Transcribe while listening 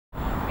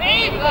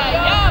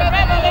Yarn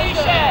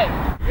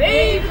Revolution!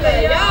 Vive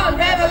the Yarn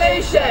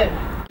Revolution!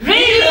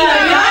 Vive the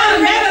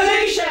Yarn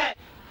Revolution!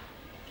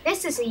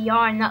 This is a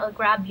yarn that will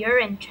grab your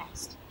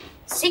interest.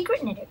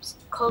 Secret knitters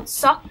called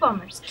Sock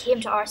Bombers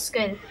came to our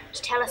school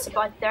to tell us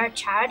about their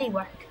charity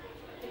work.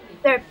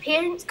 Their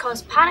appearance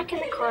caused panic in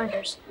the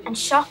corridors and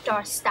shocked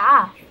our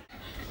staff.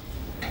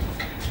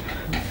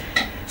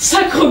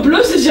 Sacre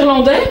bleu, ces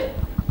Irlandais!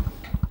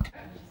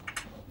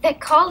 They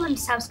call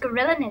themselves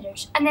guerrilla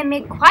knitters and they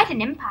made quite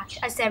an impact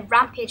as they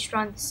rampaged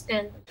around the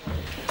school.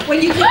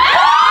 When you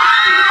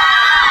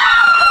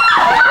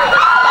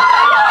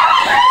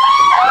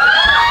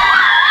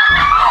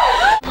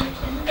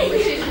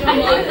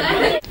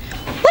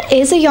What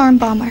is a yarn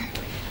bomber?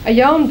 A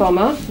yarn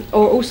bomber,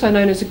 or also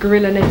known as a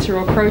guerrilla knitter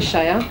or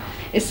crocheter,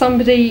 is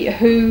somebody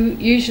who,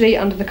 usually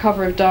under the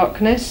cover of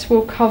darkness,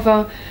 will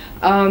cover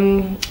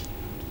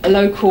a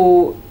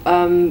local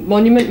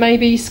monument,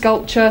 maybe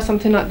sculpture,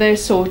 something like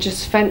this, or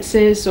just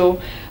fences or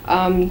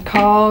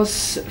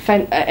cars,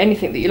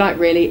 anything that you like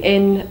really,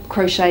 in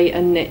crochet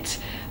and knit,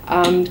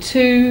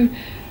 to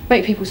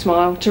make people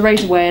smile, to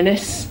raise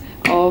awareness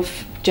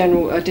of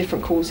general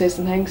different causes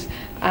and things,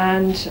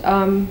 and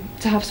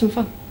to have some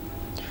fun.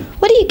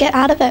 What do you get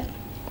out of it?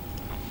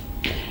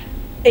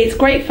 It's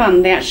great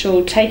fun, the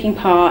actual taking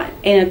part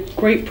in a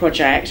group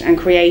project and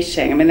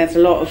creating. I mean, there's a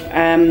lot of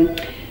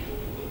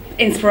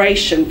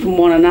inspiration from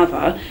one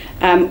another.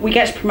 We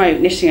get to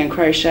promote knitting and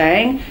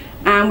crocheting,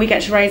 and we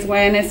get to raise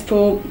awareness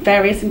for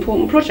various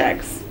important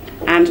projects,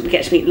 and we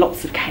get to eat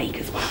lots of cake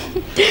as well.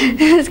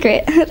 That's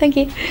great, thank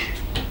you.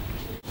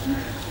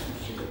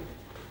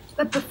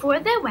 But before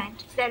they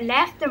went, they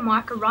left their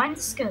mark around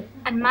the school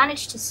and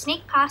managed to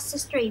sneak past the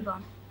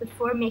Streebon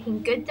before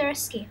making good their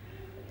escape.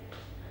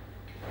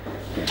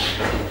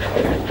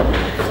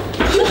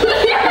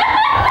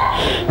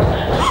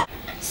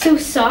 So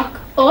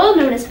Sock, all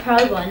known as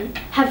Pearl One,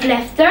 have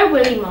left their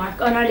woolly mark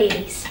on our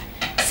ladies.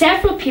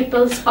 Several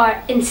pupils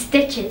are in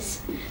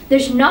stitches.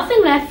 There's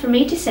nothing left for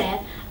me to say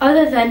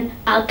other than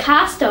I'll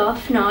cast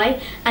off now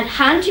and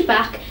hand you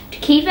back to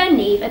Kiva and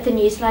Neve at the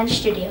Newsline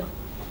studio.